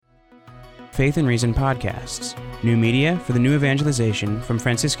Faith and Reason podcasts, new media for the new evangelization from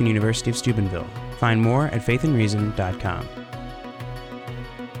Franciscan University of Steubenville. Find more at faithandreason.com.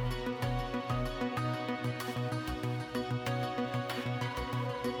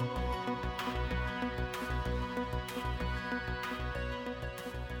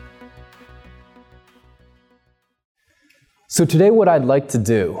 So today what I'd like to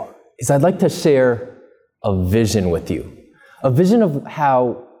do is I'd like to share a vision with you. A vision of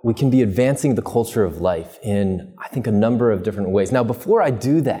how we can be advancing the culture of life in, I think, a number of different ways. Now, before I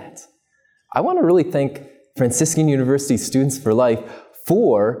do that, I want to really thank Franciscan University Students for Life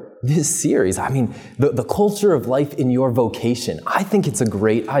for this series. I mean, the culture of life in your vocation. I think it's a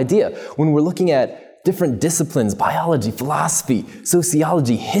great idea. When we're looking at different disciplines, biology, philosophy,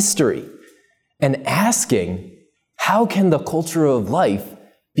 sociology, history, and asking, how can the culture of life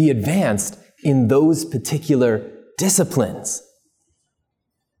be advanced in those particular disciplines?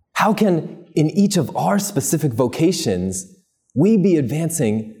 How can, in each of our specific vocations, we be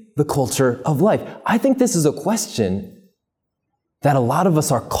advancing the culture of life? I think this is a question that a lot of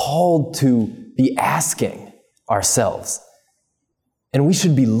us are called to be asking ourselves. And we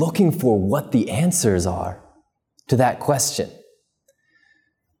should be looking for what the answers are to that question.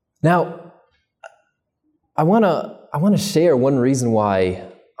 Now, I want to share one reason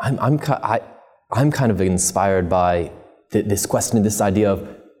why I'm kind of inspired by this question, this idea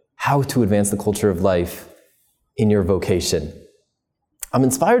of how to advance the culture of life in your vocation. I'm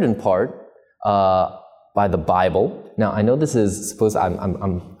inspired in part by the Bible. Now, I know this is supposed.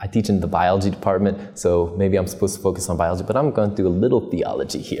 I teach in the biology department, so maybe I'm supposed to focus on biology, but I'm going to do a little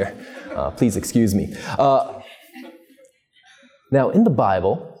theology here. Please excuse me. Now, in the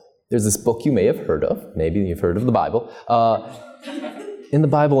Bible, there's this book you may have heard of. Maybe you've heard of the Bible. In the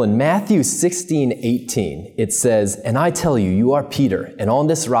Bible, in Matthew 16:18, it says, "And I tell you, you are Peter, and on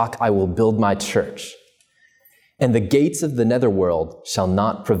this rock I will build my church, and the gates of the netherworld shall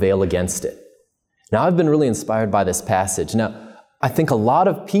not prevail against it." Now, I've been really inspired by this passage. Now, I think a lot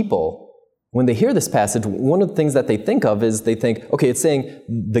of people, when they hear this passage, one of the things that they think of is they think, okay, it's saying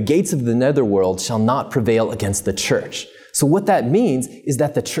the gates of the netherworld shall not prevail against the church. So what that means is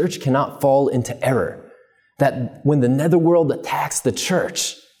that the church cannot fall into error. That when the netherworld attacks the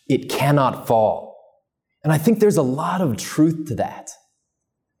church, it cannot fall. And I think there's a lot of truth to that.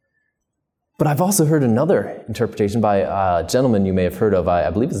 But I've also heard another interpretation by a gentleman you may have heard of. I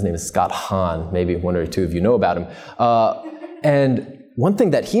believe his name is Scott Hahn. Maybe one or two of you know about him. And one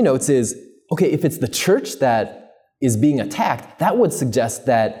thing that he notes is, okay, if it's the church that is being attacked, that would suggest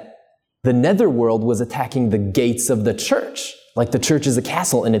that the netherworld was attacking the gates of the church. Like the church is a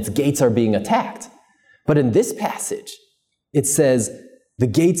castle and its gates are being attacked. But in this passage, it says, the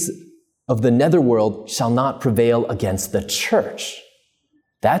gates of the netherworld shall not prevail against the church.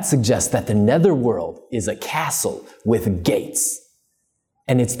 That suggests that the netherworld is a castle with gates.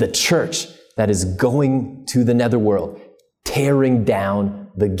 And it's the church that is going to the netherworld, tearing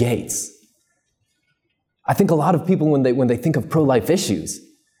down the gates. I think a lot of people, when they think of pro-life issues,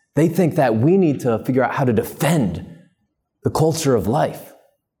 they think that we need to figure out how to defend the culture of life.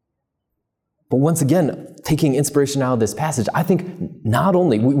 But once again, taking inspiration out of this passage, I think not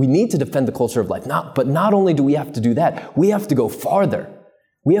only, we need to defend the culture of life, but not only do we have to do that, we have to go farther.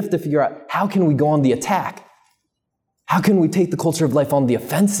 We have to figure out, how can we go on the attack? How can we take the culture of life on the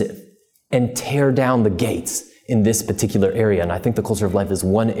offensive and tear down the gates in this particular area? And I think the culture of life is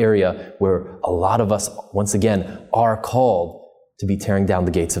one area where a lot of us, once again, are called to be tearing down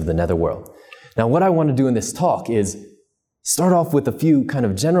the gates of the netherworld. Now, what I want to do in this talk is start off with a few kind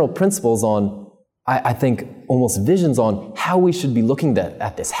of general principles on, I think, almost visions on how we should be looking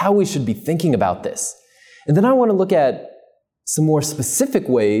at this, how we should be thinking about this. And then I want to look at some more specific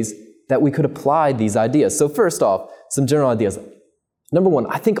ways that we could apply these ideas. So first off, some general ideas. Number one,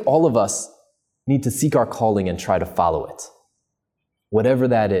 I think all of us need to seek our calling and try to follow it. Whatever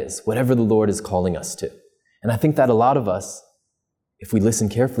that is, whatever the Lord is calling us to. And I think that a lot of us, if we listen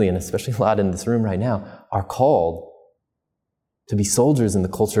carefully, and especially a lot in this room right now, are called to be soldiers in the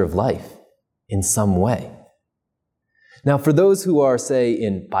culture of life in some way. Now, for those who are, say,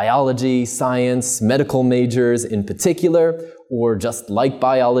 in biology, science, medical majors in particular, or just like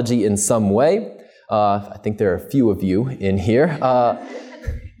biology in some way, I think there are a few of you in here,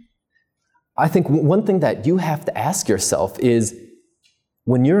 I think one thing that you have to ask yourself is,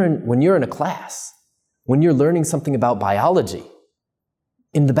 when you're in a class, when you're learning something about biology,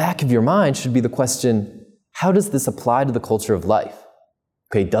 in the back of your mind should be the question, how does this apply to the culture of life?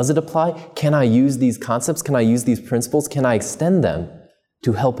 Okay, does it apply? Can I use these concepts? Can I use these principles? Can I extend them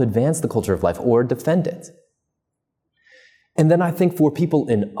to help advance the culture of life or defend it? And then I think for people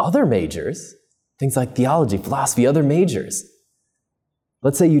in other majors, things like theology, philosophy, other majors,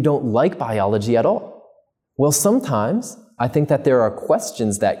 let's say you don't like biology at all. Well, sometimes I think that there are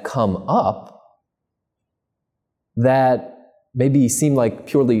questions that come up that maybe seem like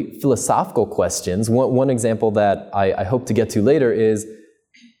purely philosophical questions. One example that I hope to get to later is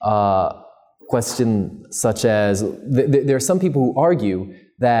a question such as, there are some people who argue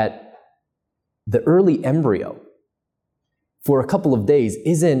that the early embryo for a couple of days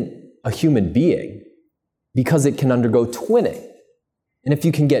isn't a human being because it can undergo twinning. And if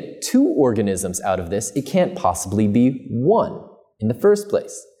you can get two organisms out of this, it can't possibly be one in the first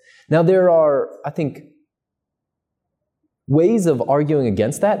place. Now, there are, I think, ways of arguing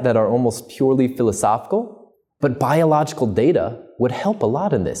against that are almost purely philosophical, but biological data would help a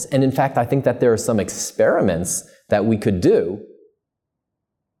lot in this. And in fact, I think that there are some experiments that we could do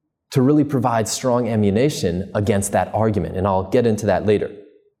to really provide strong ammunition against that argument, and I'll get into that later.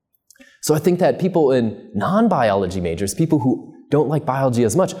 So I think that people in non-biology majors, people who don't like biology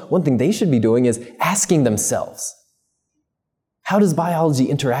as much, one thing they should be doing is asking themselves, how does biology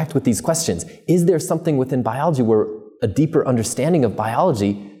interact with these questions? Is there something within biology where a deeper understanding of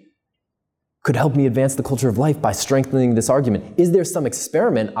biology could help me advance the culture of life by strengthening this argument? Is there some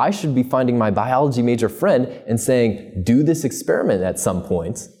experiment I should be finding my biology major friend and saying, do this experiment at some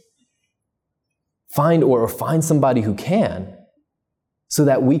point, find somebody who can, so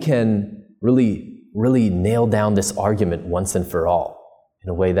that we can really nail down this argument once and for all in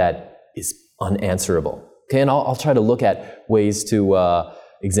a way that is unanswerable. Okay, and I'll try to look at ways to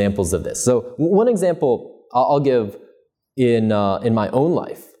examples of this. So one example I'll give in my own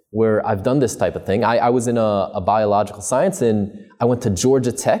life where I've done this type of thing. I was in a biological science, and I went to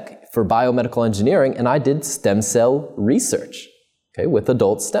Georgia Tech for biomedical engineering, and I did stem cell research, okay, with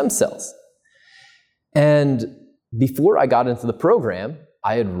adult stem cells. And before I got into the program,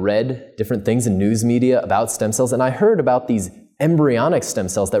 I had read different things in news media about stem cells, and I heard about these embryonic stem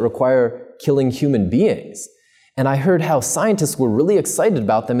cells that require killing human beings. And I heard how scientists were really excited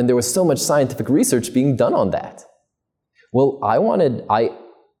about them, and there was so much scientific research being done on that. Well,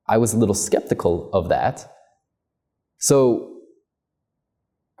 I was a little skeptical of that. So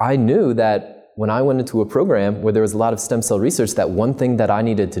I knew that when I went into a program where there was a lot of stem cell research, that one thing that I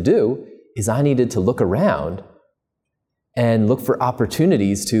needed to do is I needed to look around and look for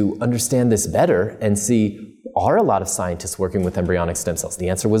opportunities to understand this better and see, are a lot of scientists working with embryonic stem cells? The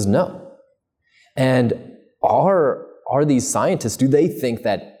answer was no. And are these scientists, do they think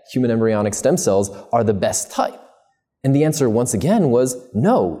that human embryonic stem cells are the best type? And the answer, once again, was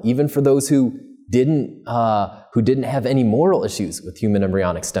no, even for those who didn't have any moral issues with human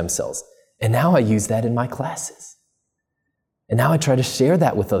embryonic stem cells. And now I use that in my classes. And now I try to share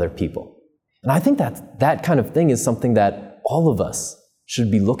that with other people. And I think that kind of thing is something that all of us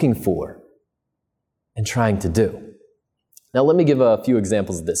should be looking for and trying to do. Now, let me give a few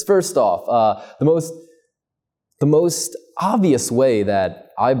examples of this. First off, the most obvious way that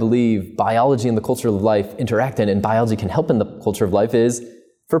I believe biology and the culture of life interact in, and biology can help in the culture of life, is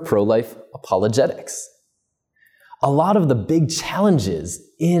for pro-life apologetics. A lot of the big challenges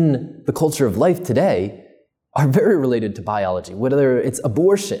in the culture of life today are very related to biology, whether it's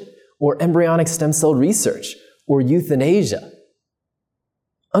abortion, or embryonic stem cell research, or euthanasia.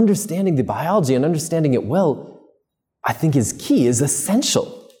 Understanding the biology and understanding it well, I think is key, is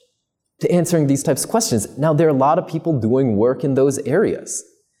essential to answering these types of questions. Now, there are a lot of people doing work in those areas,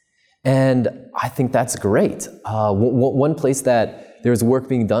 and I think that's great. One place that there's work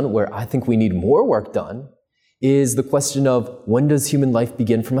being done where I think we need more work done is the question of, when does human life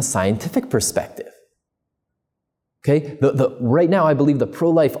begin from a scientific perspective? Okay, right now I believe the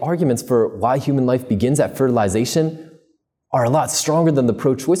pro-life arguments for why human life begins at fertilization are a lot stronger than the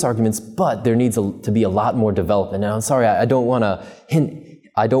pro-choice arguments, but there needs to be a lot more development. And I'm sorry, I don't want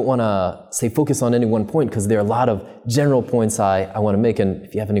to say focus on any one point, because there are a lot of general points I want to make, and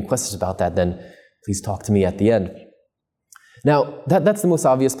if you have any questions about that, then please talk to me at the end. Now, that's the most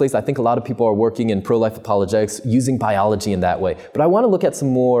obvious place. I think a lot of people are working in pro-life apologetics using biology in that way, but I want to look at some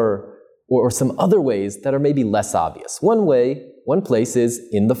more or some other ways that are maybe less obvious. One place is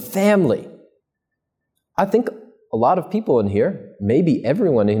in the family. I think a lot of people in here, maybe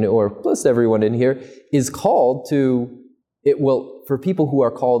everyone in here, or close to everyone in here, is called to, for people who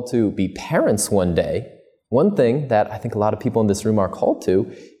are called to be parents one day, one thing that I think a lot of people in this room are called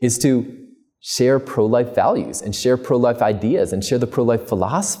to is to share pro-life values and share pro-life ideas and share the pro-life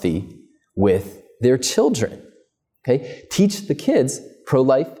philosophy with their children. Okay? Teach the kids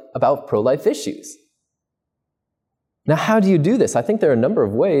about pro-life issues. Now, how do you do this? I think there are a number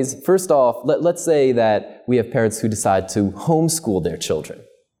of ways. First off, let's say that we have parents who decide to homeschool their children.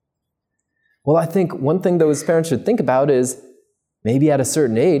 Well, I think one thing those parents should think about is maybe at a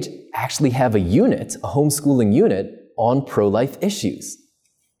certain age, actually have a unit, a homeschooling unit, on pro-life issues,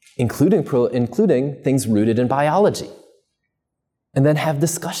 including things rooted in biology. And then have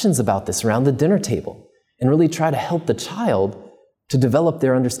discussions about this around the dinner table and really try to help the child to develop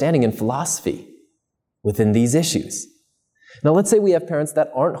their understanding and philosophy within these issues. Now, let's say we have parents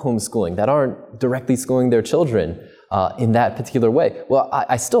that aren't homeschooling, that aren't directly schooling their children in that particular way. Well,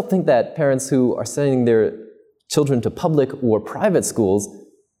 I still think that parents who are sending their children to public or private schools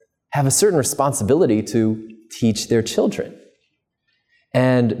have a certain responsibility to teach their children.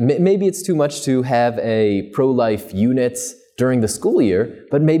 And maybe it's too much to have a pro-life unit during the school year,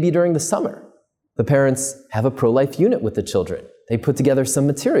 but maybe during the summer. The parents have a pro-life unit with the children. They put together some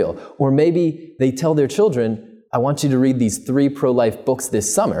material. Or maybe they tell their children, I want you to read these 3 pro-life books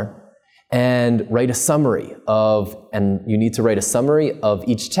this summer and write a summary and you need to write a summary of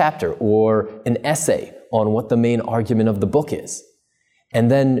each chapter or an essay on what the main argument of the book is. And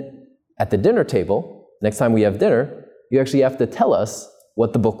then at the dinner table, next time we have dinner, you actually have to tell us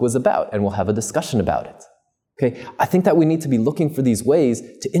what the book was about, and we'll have a discussion about it. Okay? I think that we need to be looking for these ways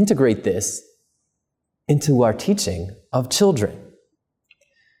to integrate this into our teaching of children.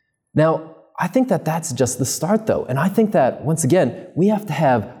 Now, I think that that's just the start, though. And I think that, once again, we have to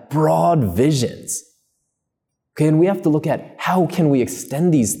have broad visions. Okay? And we have to look at how can we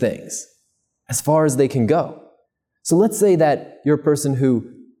extend these things as far as they can go. So let's say that you're a person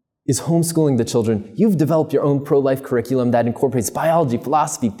who is homeschooling the children. You've developed your own pro-life curriculum that incorporates biology,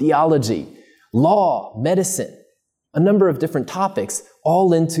 philosophy, theology, law, medicine, a number of different topics,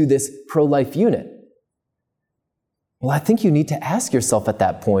 all into this pro-life unit. Well, I think you need to ask yourself at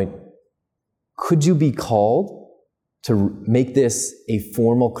that point, could you be called to make this a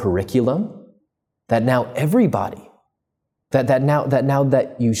formal curriculum that now everybody, that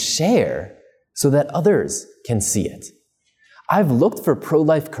now you share so that others can see it? I've looked for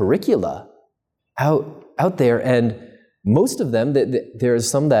pro-life curricula out there, and most of them, there's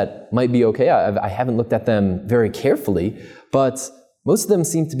some that might be okay. I haven't looked at them very carefully, but most of them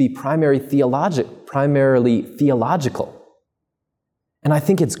seem to be primarily theological. And I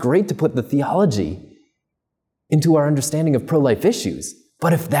think it's great to put the theology into our understanding of pro-life issues.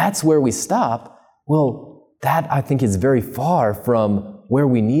 But if that's where we stop, well, that I think is very far from where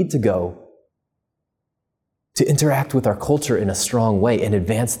we need to go to interact with our culture in a strong way and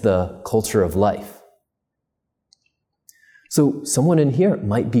advance the culture of life. So someone in here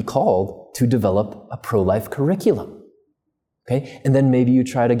might be called to develop a pro-life curriculum. Okay? And then maybe you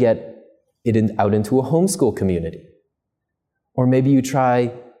try to get it out into a homeschool community. Or maybe you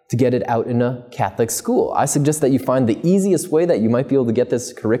try to get it out in a Catholic school. I suggest that you find the easiest way that you might be able to get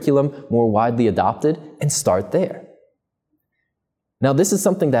this curriculum more widely adopted and start there. Now, this is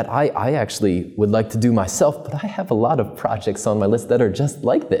something that I actually would like to do myself, but I have a lot of projects on my list that are just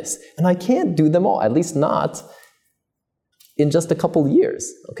like this, and I can't do them all, at least not in just a couple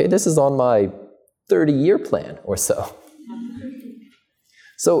years. Okay, this is on my 30-year plan or so.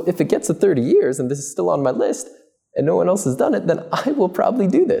 So if it gets to 30 years and this is still on my list and no one else has done it, then I will probably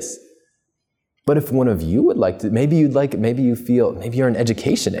do this. But if one of you would like to, maybe you're in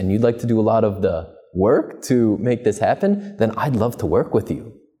education and you'd like to do a lot of the work to make this happen, then I'd love to work with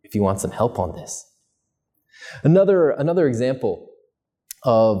you if you want some help on this. Another example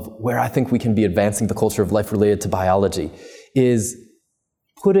of where I think we can be advancing the culture of life related to biology is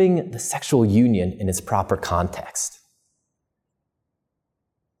putting the sexual union in its proper context.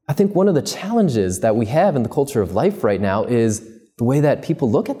 I think one of the challenges that we have in the culture of life right now is the way that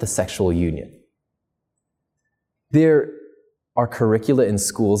people look at the sexual union. There are curricula in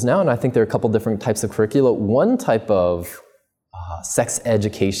schools now, and I think there are a couple different types of curricula. One type of sex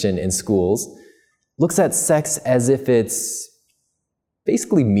education in schools looks at sex as if it's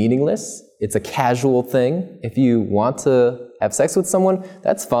basically meaningless. It's a casual thing. If you want to have sex with someone,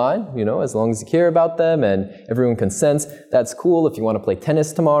 that's fine, as long as you care about them and everyone consents, that's cool. If you want to play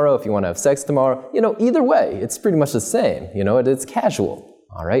tennis tomorrow, if you want to have sex tomorrow, either way, it's pretty much the same. It's casual,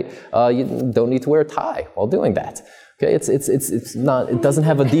 all right? You don't need to wear a tie while doing that. Okay, it's not. It doesn't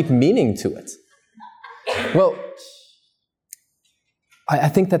have a deep meaning to it. Well, I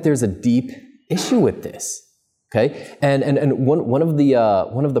think that there's a deep issue with this. Okay, and one of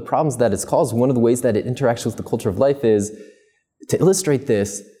the problems that it's caused, one of the ways that it interacts with the culture of life is, to illustrate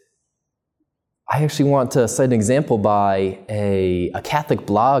this, I actually want to cite an example by a Catholic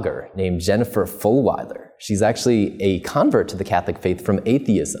blogger named Jennifer Fulwiler. She's actually a convert to the Catholic faith from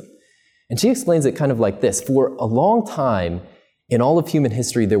atheism. And she explains it kind of like this. For a long time, in all of human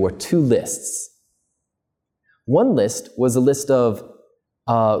history, there were two lists. One list was a list of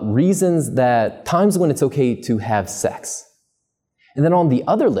times when it's okay to have sex. And then on the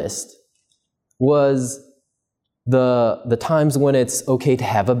other list was the times when it's okay to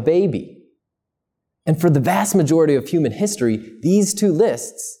have a baby. And for the vast majority of human history, these two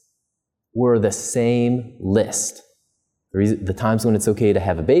lists were the same list. The times when it's okay to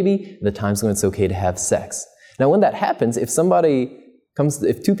have a baby, the times when it's okay to have sex. Now, when that happens, if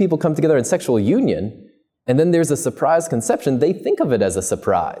two people come together in sexual union, and then there's a surprise conception, they think of it as a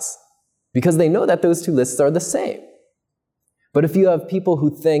surprise, because they know that those two lists are the same. But if you have people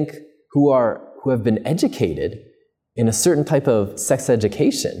who have been educated in a certain type of sex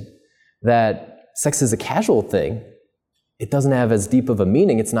education, that sex is a casual thing, it doesn't have as deep of a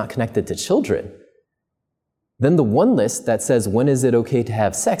meaning, it's not connected to children, then the one list that says, when is it okay to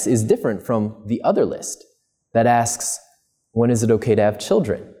have sex, is different from the other list that asks, when is it okay to have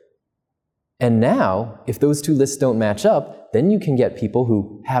children? And now, if those two lists don't match up, then you can get people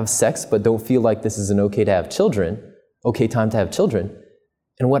who have sex but don't feel like this is an okay time to have children.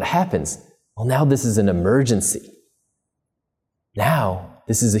 And what happens? Well, now this is an emergency. Now,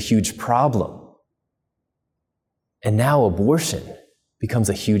 this is a huge problem. And now abortion becomes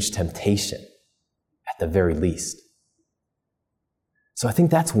a huge temptation, at the very least. So I think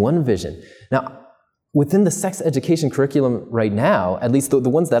that's one vision. Now, within the sex education curriculum right now, at least the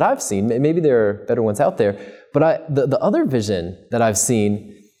ones that I've seen, maybe there are better ones out there, but the other vision that I've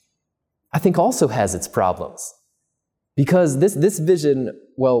seen, I think also has its problems. Because this vision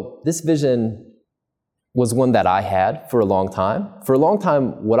was one that I had for a long time. For a long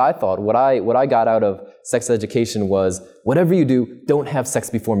time, what I got out of sex education was, whatever you do, don't have sex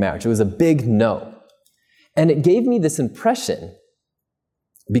before marriage. It was a big no. And it gave me this impression,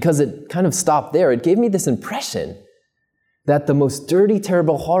 because it kind of stopped there, it gave me this impression that the most dirty,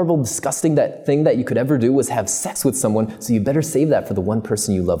 terrible, horrible, disgusting thing that you could ever do was have sex with someone, so you better save that for the one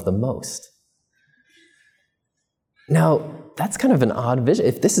person you love the most. Now, that's kind of an odd vision.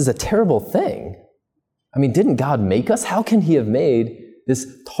 If this is a terrible thing, I mean, didn't God make us? How can He have made this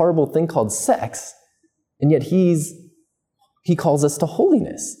horrible thing called sex, and yet He calls us to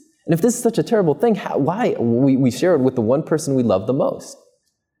holiness? And if this is such a terrible thing, why we share it with the one person we love the most?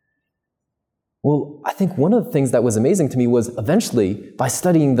 Well, I think one of the things that was amazing to me was eventually, by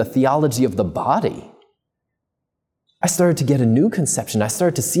studying the theology of the body, I started to get a new conception. I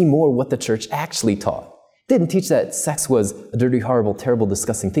started to see more what the church actually taught. It didn't teach that sex was a dirty, horrible, terrible,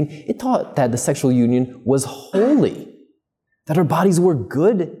 disgusting thing. It taught that the sexual union was holy, that our bodies were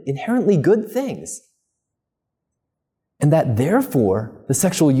good, inherently good things, and that therefore the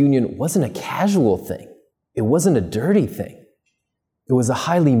sexual union wasn't a casual thing. It wasn't a dirty thing. It was a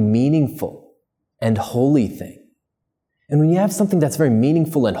highly meaningful and holy thing. And when you have something that's very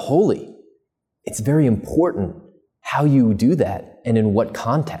meaningful and holy, it's very important how you do that and in what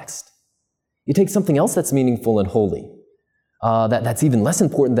context. You take something else that's meaningful and holy, that's even less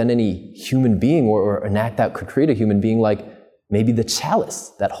important than any human being or an act that could create a human being, like maybe the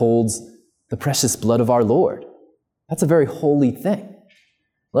chalice that holds the precious blood of our Lord. That's a very holy thing.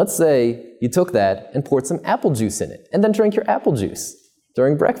 Let's say you took that and poured some apple juice in it and then drank your apple juice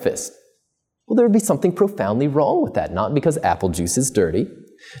during breakfast. Well, there would be something profoundly wrong with that, not because apple juice is dirty,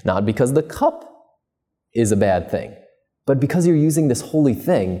 not because the cup is a bad thing, but because you're using this holy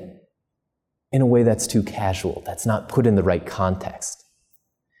thing in a way that's too casual, that's not put in the right context.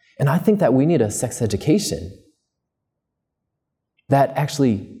 And I think that we need a sex education that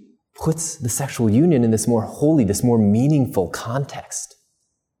actually puts the sexual union in this more holy, this more meaningful context.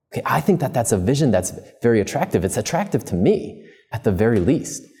 Okay, I think that that's a vision that's very attractive. It's attractive to me, at the very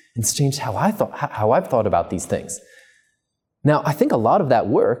least. It's changed how I've thought about these things. Now, I think a lot of that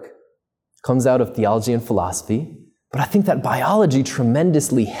work comes out of theology and philosophy, but I think that biology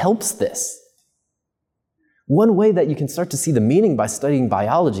tremendously helps this. One way that you can start to see the meaning by studying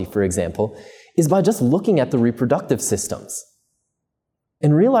biology, for example, is by just looking at the reproductive systems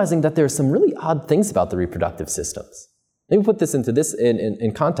and realizing that there are some really odd things about the reproductive systems. Let me put this into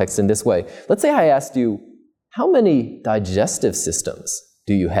in context in this way. Let's say I asked you, how many digestive systems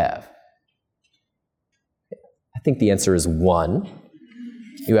do you have? I think the answer is one.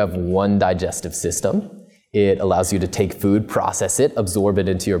 You have one digestive system. It allows you to take food, process it, absorb it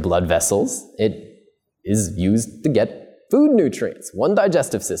into your blood vessels. It is used to get food nutrients. One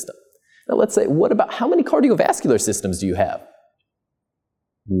digestive system. Now let's say, how many cardiovascular systems do you have?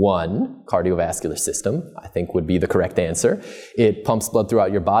 One cardiovascular system, I think, would be the correct answer. It pumps blood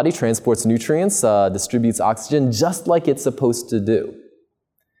throughout your body, transports nutrients, distributes oxygen, just like it's supposed to do.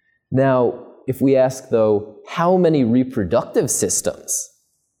 Now, if we ask, though, how many reproductive systems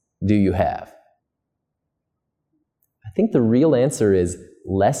do you have? I think the real answer is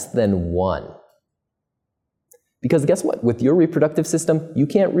less than one. Because guess what? With your reproductive system, you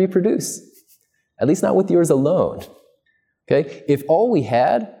can't reproduce. At least not with yours alone. Okay? If all we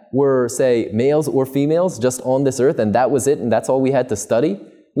had were, say, males or females just on this earth, and that was it, and that's all we had to study,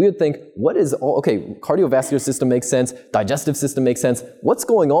 we would think, cardiovascular system makes sense, digestive system makes sense. What's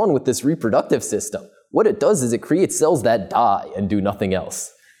going on with this reproductive system? What it does is it creates cells that die and do nothing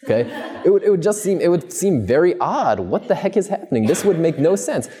else. Okay? It would seem very odd. What the heck is happening? This would make no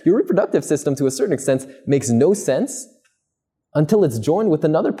sense. Your reproductive system, to a certain extent, makes no sense until it's joined with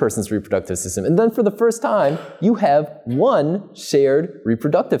another person's reproductive system. And then for the first time, you have one shared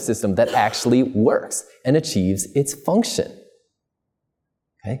reproductive system that actually works and achieves its function.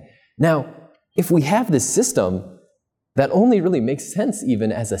 Okay? Now, if we have this system that only really makes sense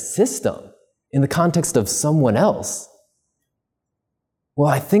even as a system in the context of someone else, well,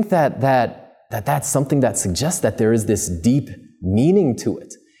 I think that's something that suggests that there is this deep meaning to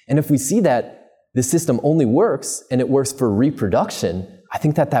it. And if we see that the system only works, and it works for reproduction, I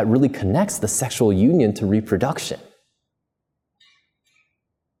think that really connects the sexual union to reproduction.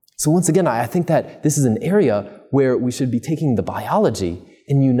 So once again, I think that this is an area where we should be taking the biology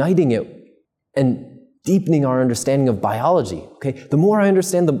and uniting it and deepening our understanding of biology. Okay? The more I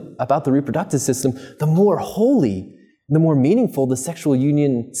understand about the reproductive system, the more holy, the more meaningful the sexual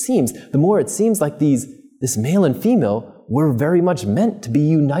union seems. The more it seems like this male and female were very much meant to be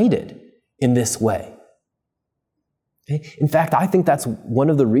united in this way. Okay? In fact, I think that's one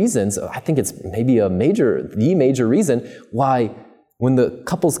of the reasons, I think it's maybe the major reason why when the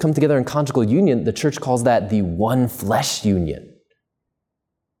couples come together in conjugal union, the church calls that the one flesh union.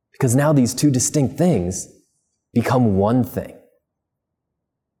 Because now these two distinct things become one thing.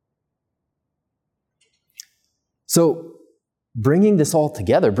 So bringing this all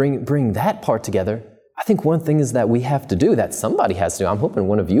together, bring that part together, I think one thing is that we have to do, that somebody has to do. I'm hoping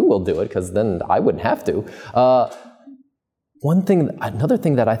one of you will do it, because then I wouldn't have to. Another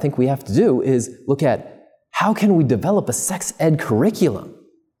thing that I think we have to do is look at how can we develop a sex ed curriculum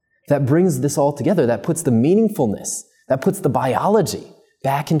that brings this all together, that puts the meaningfulness, that puts the biology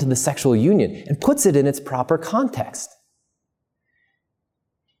back into the sexual union and puts it in its proper context.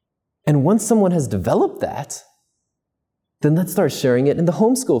 And once someone has developed that, then let's start sharing it in the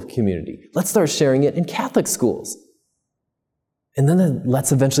homeschool community. Let's start sharing it in Catholic schools. And then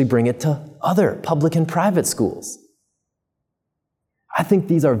let's eventually bring it to other public and private schools. I think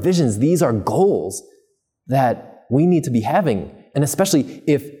these are visions, these are goals that we need to be having. And especially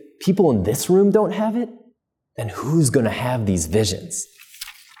if people in this room don't have it, then who's going to have these visions?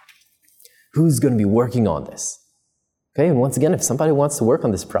 Who's going to be working on this? Okay, and once again, if somebody wants to work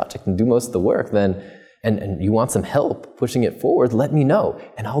on this project and do most of the work, then and you want some help pushing it forward, let me know,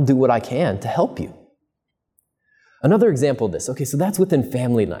 and I'll do what I can to help you. Another example of this, okay, so that's within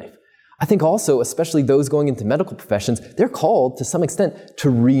family life. I think also, especially those going into medical professions, they're called to some extent to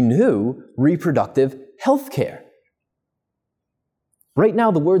renew reproductive health care. Right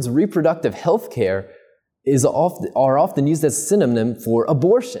now, the words reproductive health care are often used as a synonym for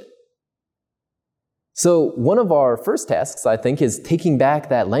abortion. So one of our first tasks, I think, is taking back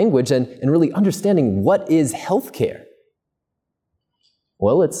that language and really understanding what is healthcare.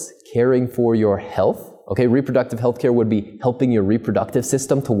 Well, it's caring for your health. Okay, reproductive healthcare would be helping your reproductive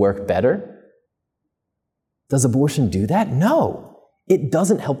system to work better. Does abortion do that? No. It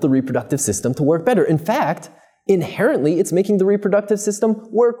doesn't help the reproductive system to work better. In fact, inherently, it's making the reproductive system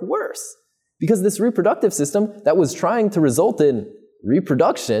work worse. Because this reproductive system that was trying to result in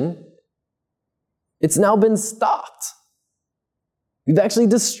reproduction, it's now been stopped. We've actually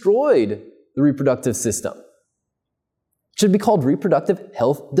destroyed the reproductive system. It should be called reproductive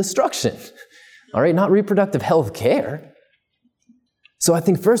health destruction. All right, not reproductive health care. So I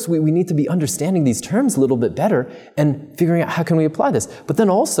think first we need to be understanding these terms a little bit better and figuring out how can we apply this. But then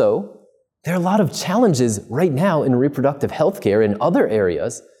also, there are a lot of challenges right now in reproductive health care in other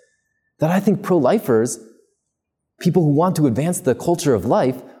areas that I think pro-lifers, people who want to advance the culture of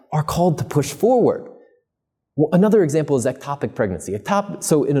life, are called to push forward. Well, another example is ectopic pregnancy.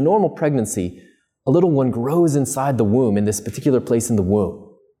 So in a normal pregnancy, a little one grows inside the womb in this particular place in the womb.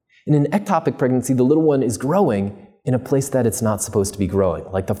 In an ectopic pregnancy, the little one is growing in a place that it's not supposed to be growing,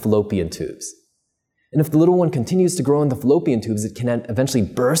 like the fallopian tubes. And if the little one continues to grow in the fallopian tubes, it can eventually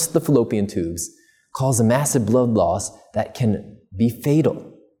burst the fallopian tubes, cause a massive blood loss that can be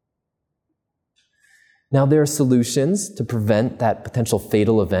fatal. Now, there are solutions to prevent that potential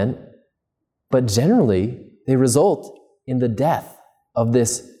fatal event, but generally, they result in the death of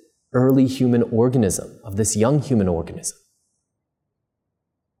this early human organism, of this young human organism.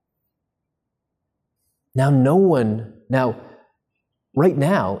 Now, right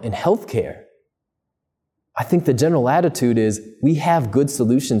now in healthcare, I think the general attitude is we have good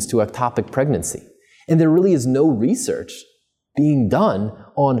solutions to ectopic pregnancy. And there really is no research being done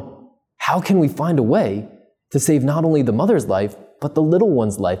on how can we find a way to save not only the mother's life, but the little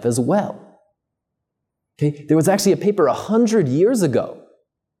one's life as well. Okay? There was actually a paper 100 years ago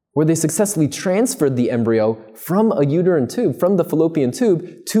where they successfully transferred the embryo from a uterine tube, from the fallopian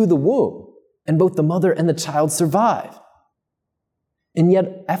tube, to the womb. And both the mother and the child survived. And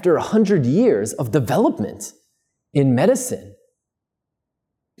yet, after 100 years of development in medicine,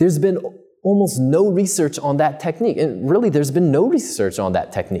 there's been almost no research on that technique. And really, there's been no research on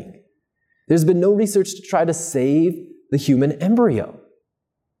that technique. There's been no research to try to save the human embryo.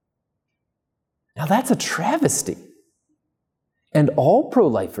 Now, that's a travesty. And all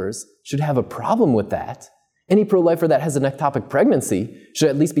pro-lifers should have a problem with that. Any pro-lifer that has an ectopic pregnancy should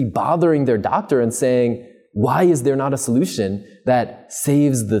at least be bothering their doctor and saying, why is there not a solution that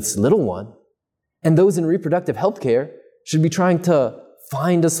saves this little one? And those in reproductive health care should be trying to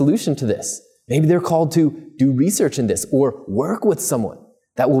find a solution to this. Maybe they're called to do research in this or work with someone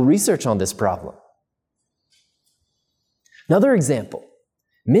that will research on this problem. Another example,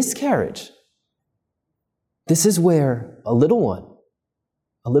 miscarriage. This is where a little one,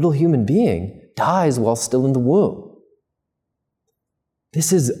 a little human being, dies while still in the womb.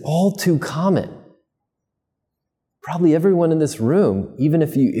 This is all too common. Probably everyone in this room, even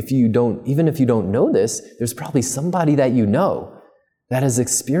if you don't know this, there's probably somebody that you know that has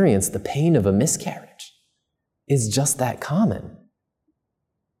experienced the pain of a miscarriage. It's just that common.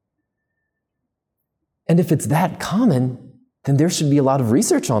 And if it's that common, then there should be a lot of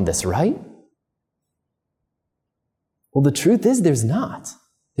research on this, right? Well, the truth is there's not.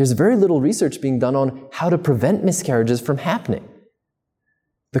 There's very little research being done on how to prevent miscarriages from happening.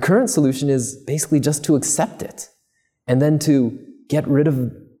 The current solution is basically just to accept it and then to get rid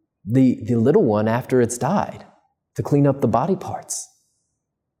of the little one after it's died, to clean up the body parts.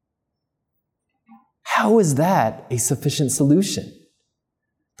 How is that a sufficient solution?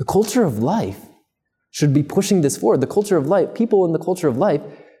 The culture of life should be pushing this forward. The culture of life, people in the culture of life,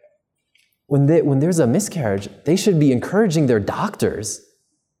 when there's a miscarriage, they should be encouraging their doctors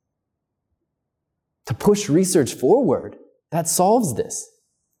to push research forward that solves this.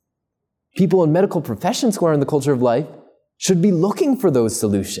 People in medical professions who are in the culture of life should be looking for those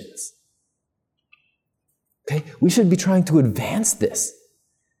solutions. Okay? We should be trying to advance this.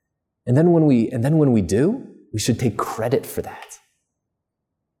 And then when we do, we should take credit for that.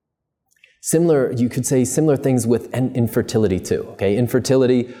 You could say similar things with infertility too. Okay?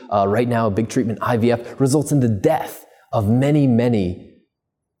 Infertility, right now, a big treatment, IVF, results in the death of many, many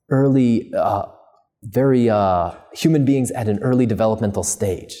early, human beings at an early developmental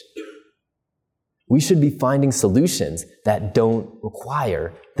stage. We should be finding solutions that don't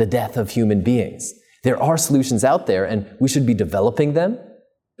require the death of human beings. There are solutions out there, and we should be developing them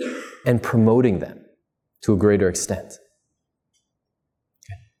and promoting them to a greater extent.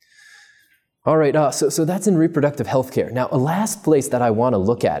 Okay. All right, so that's in reproductive health care. Now, a last place that I want to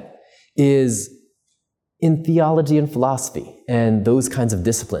look at is in theology and philosophy and those kinds of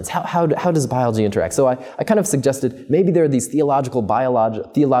disciplines. How does biology interact? So I kind of suggested maybe there are these theological,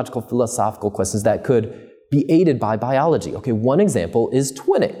 philosophical questions that could be aided by biology. Okay, one example is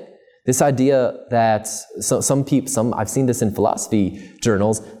twinning. This idea that I've seen this in philosophy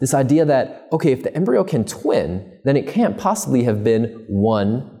journals, this idea that, okay, if the embryo can twin, then it can't possibly have been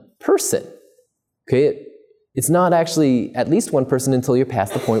one person. Okay, it's not actually at least one person until you're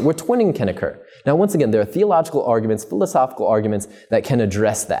past the point where twinning can occur. Now, once again, there are theological arguments, philosophical arguments that can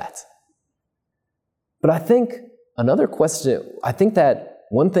address that. But I think that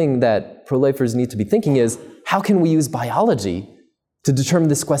one thing that pro-lifers need to be thinking is, how can we use biology to determine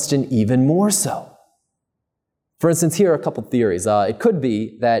this question even more so? For instance, here are a couple theories. It could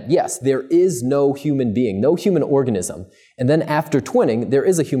be that, yes, there is no human being, no human organism, and then after twinning, there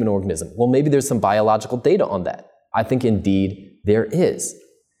is a human organism. Well, maybe there's some biological data on that. I think indeed there is.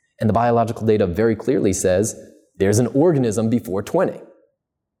 And the biological data very clearly says there's an organism before twinning.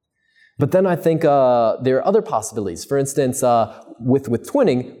 But then I think there are other possibilities. For instance, with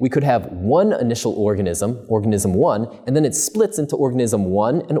twinning, we could have one initial organism, organism 1, and then it splits into organism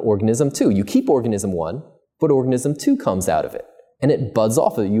 1 and organism 2. You keep organism 1, but organism 2 comes out of it, and it buds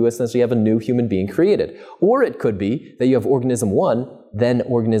off of it. You essentially have a new human being created. Or it could be that you have organism 1, then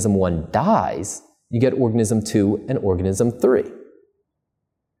organism 1 dies, you get organism 2 and organism 3.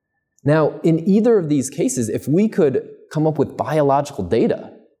 Now, in either of these cases, if we could come up with biological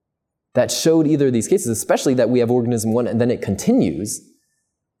data that showed either of these cases, especially that we have organism 1 and then it continues,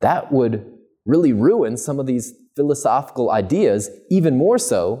 that would really ruin some of these philosophical ideas even more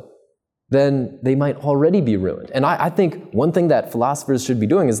so than they might already be ruined. And I think one thing that philosophers should be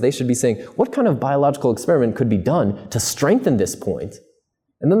doing is they should be saying, what kind of biological experiment could be done to strengthen this point?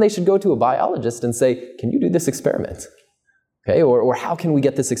 And then they should go to a biologist and say, can you do this experiment? Okay, or how can we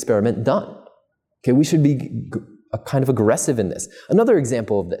get this experiment done? Okay, we should be kind of aggressive in this. Another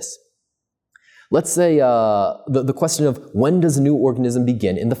example of this. Let's say the question of when does a new organism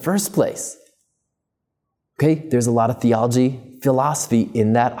begin in the first place? Okay, there's a lot of theology, philosophy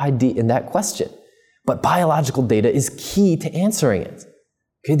in that idea, in that question. But biological data is key to answering it.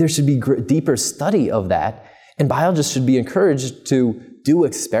 Okay, there should be deeper study of that, and biologists should be encouraged to do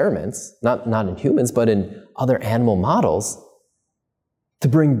experiments, not in humans, but in other animal models, to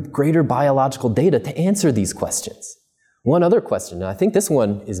bring greater biological data to answer these questions. One other question, and I think this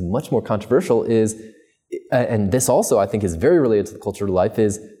one is much more controversial, is, and this also I think is very related to the culture of life,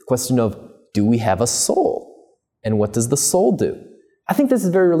 is the question of, do we have a soul? And what does the soul do? I think this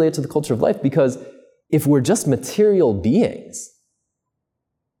is very related to the culture of life, because if we're just material beings,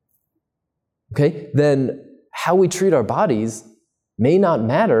 okay, then how we treat our bodies may not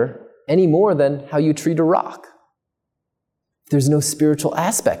matter any more than how you treat a rock. There's no spiritual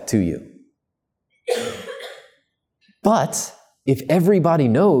aspect to you. But if everybody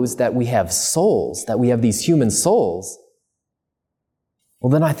knows that we have souls, that we have these human souls,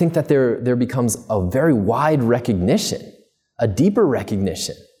 well, then I think that there becomes a very wide recognition, a deeper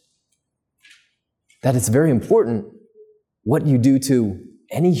recognition, that it's very important what you do to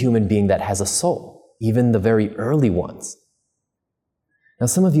any human being that has a soul, even the very early ones. Now,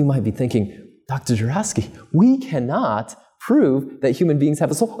 some of you might be thinking, Dr. Doroski, we cannot prove that human beings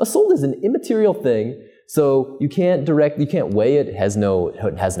have a soul. A soul is an immaterial thing, so you can't weigh it. It has no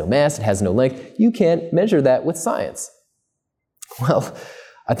mass, it has no length. You can't measure that with science. Well,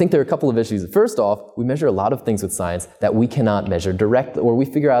 I think there are a couple of issues. First off, we measure a lot of things with science that we cannot measure directly, or we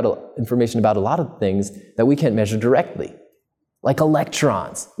figure out information about a lot of things that we can't measure directly, like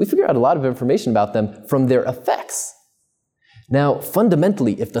electrons. We figure out a lot of information about them from their effects. Now,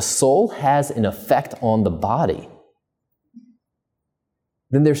 fundamentally, if the soul has an effect on the body,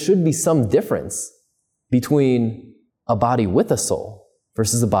 then there should be some difference between a body with a soul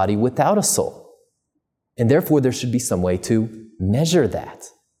versus a body without a soul. And therefore, there should be some way to measure that.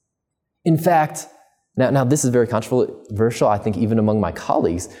 In fact, now this is very controversial, I think, even among my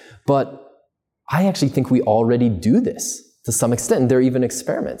colleagues, but I actually think we already do this to some extent. There are even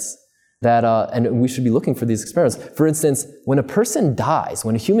experiments that, and we should be looking for these experiments. For instance, when a person dies,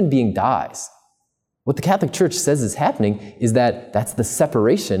 when a human being dies, what the Catholic Church says is happening is that that's the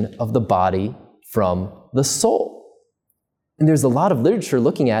separation of the body from the soul. And there's a lot of literature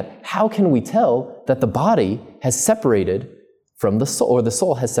looking at how can we tell that the body has separated from the soul, or the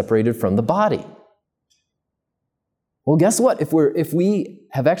soul has separated from the body. Well, guess what? If we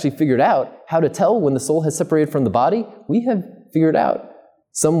have actually figured out how to tell when the soul has separated from the body, we have figured out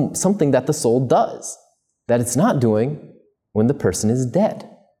something that the soul does, that it's not doing when the person is dead.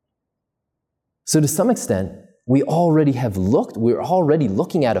 So to some extent, we're already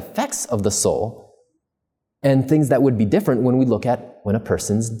looking at effects of the soul and things that would be different when we look at when a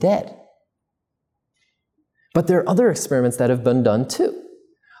person's dead. But there are other experiments that have been done too.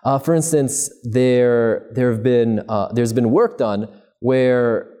 For instance, there's been work done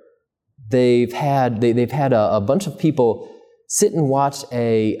where they've had a bunch of people sit and watch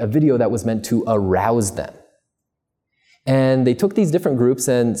a video that was meant to arouse them. And they took these different groups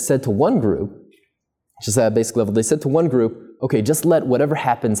and said to one group, just at a basic level, they said to one group, okay, just let whatever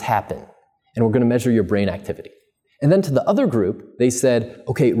happens happen, and we're going to measure your brain activity. And then to the other group, they said,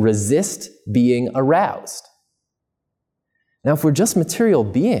 okay, resist being aroused. Now, if we're just material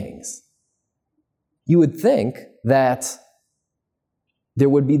beings, you would think that there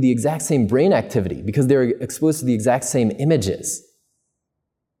would be the exact same brain activity because they're exposed to the exact same images.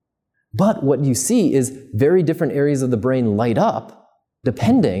 But what you see is very different areas of the brain light up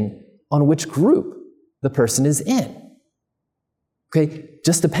depending on which group the person is in. Okay,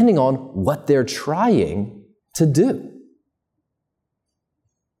 just depending on what they're trying to do.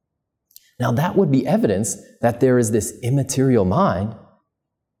 Now, that would be evidence that there is this immaterial mind,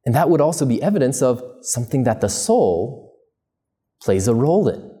 and that would also be evidence of something that the soul plays a role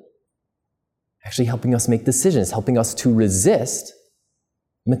in, actually helping us make decisions, helping us to resist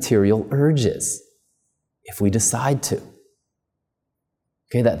material urges if we decide to.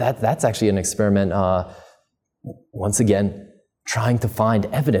 Okay, that's actually an experiment, once again, trying to find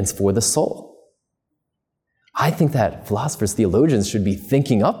evidence for the soul. I think that philosophers, theologians should be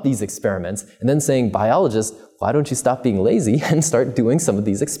thinking up these experiments and then saying, biologists, why don't you stop being lazy and start doing some of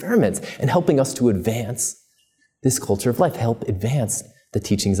these experiments and helping us to advance this culture of life, help advance the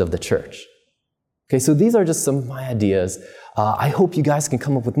teachings of the church. Okay, so these are just some of my ideas. I hope you guys can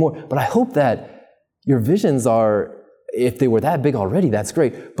come up with more, but I hope that your visions are, if they were that big already, that's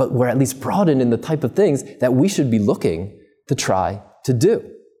great, but we're at least broadened in the type of things that we should be looking to try to do.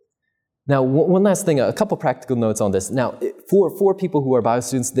 Now, one last thing, a couple practical notes on this. Now, for people who are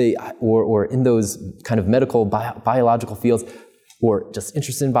biostudents, or in those kind of medical, biological fields, or just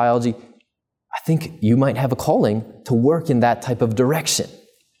interested in biology, I think you might have a calling to work in that type of direction,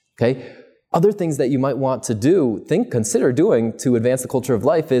 okay? Other things that you might want to consider doing to advance the culture of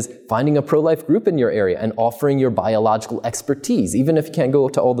life is finding a pro-life group in your area and offering your biological expertise. Even if you can't go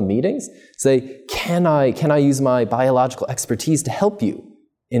to all the meetings, say, can I use my biological expertise to help you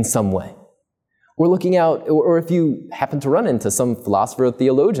in some way? Or looking out, or if you happen to run into some philosopher or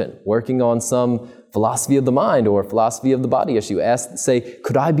theologian working on some philosophy of the mind or philosophy of the body issue, say,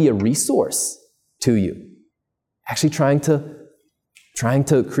 could I be a resource to you? Actually trying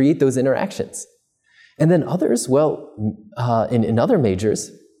to create those interactions. And then others, well, in other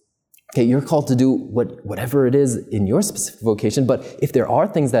majors, okay, you're called to do whatever it is in your specific vocation, but if there are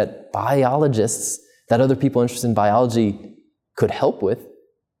things that biologists, that other people interested in biology could help with,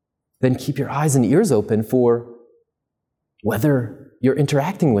 then keep your eyes and ears open for whether you're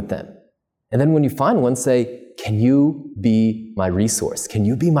interacting with them. And then when you find one, say, can you be my resource? Can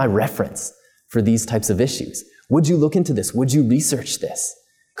you be my reference for these types of issues? Would you look into this? Would you research this?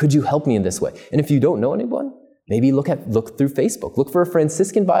 Could you help me in this way? And if you don't know anyone, maybe look through Facebook. Look for a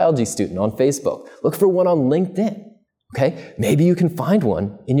Franciscan biology student on Facebook. Look for one on LinkedIn, okay? Maybe you can find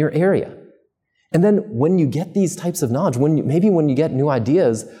one in your area. And then when you get these types of knowledge, when you get new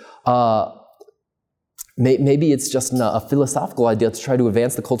ideas, maybe it's just a philosophical idea to try to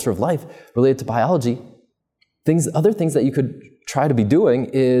advance the culture of life related to biology. Other things that you could try to be doing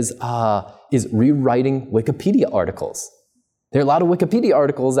is rewriting Wikipedia articles. There are a lot of Wikipedia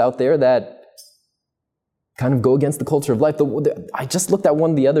articles out there that kind of go against the culture of life. I just looked at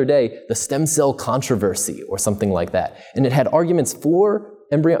one the other day, the stem cell controversy or something like that. And it had arguments for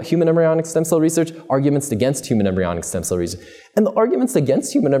human embryonic stem cell research, arguments against human embryonic stem cell research. And the arguments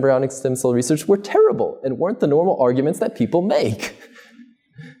against human embryonic stem cell research were terrible and weren't the normal arguments that people make.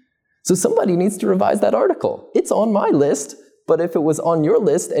 So somebody needs to revise that article. It's on my list, but if it was on your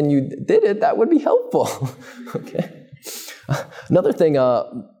list and you did it, that would be helpful. Okay. Another thing,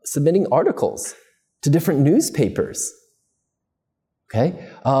 submitting articles to different newspapers. Okay.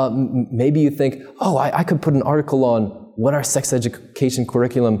 Maybe you think, I could put an article on what our sex education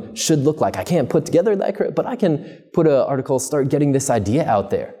curriculum should look like. I can't put together that, but I can put an article, start getting this idea out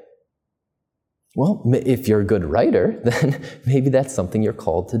there. Well, if you're a good writer, then maybe that's something you're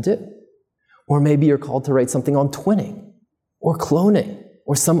called to do. Or maybe you're called to write something on twinning or cloning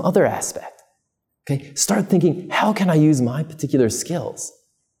or some other aspect. Okay, start thinking, how can I use my particular skills?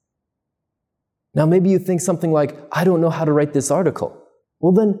 Now, maybe you think something like, I don't know how to write this article.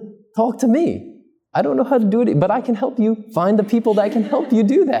 Well, then talk to me. I don't know how to do it, but I can help you find the people that can help you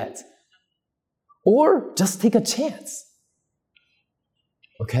do that. Or just take a chance.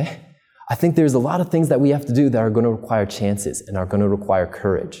 Okay? I think there's a lot of things that we have to do that are going to require chances and are going to require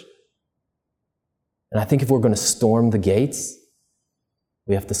courage. And I think if we're going to storm the gates,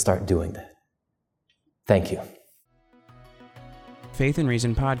 we have to start doing that. Thank you. Faith and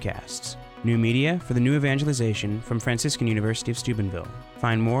Reason Podcasts. New media for the new evangelization from Franciscan University of Steubenville.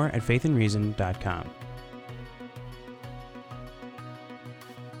 Find more at faithandreason.com.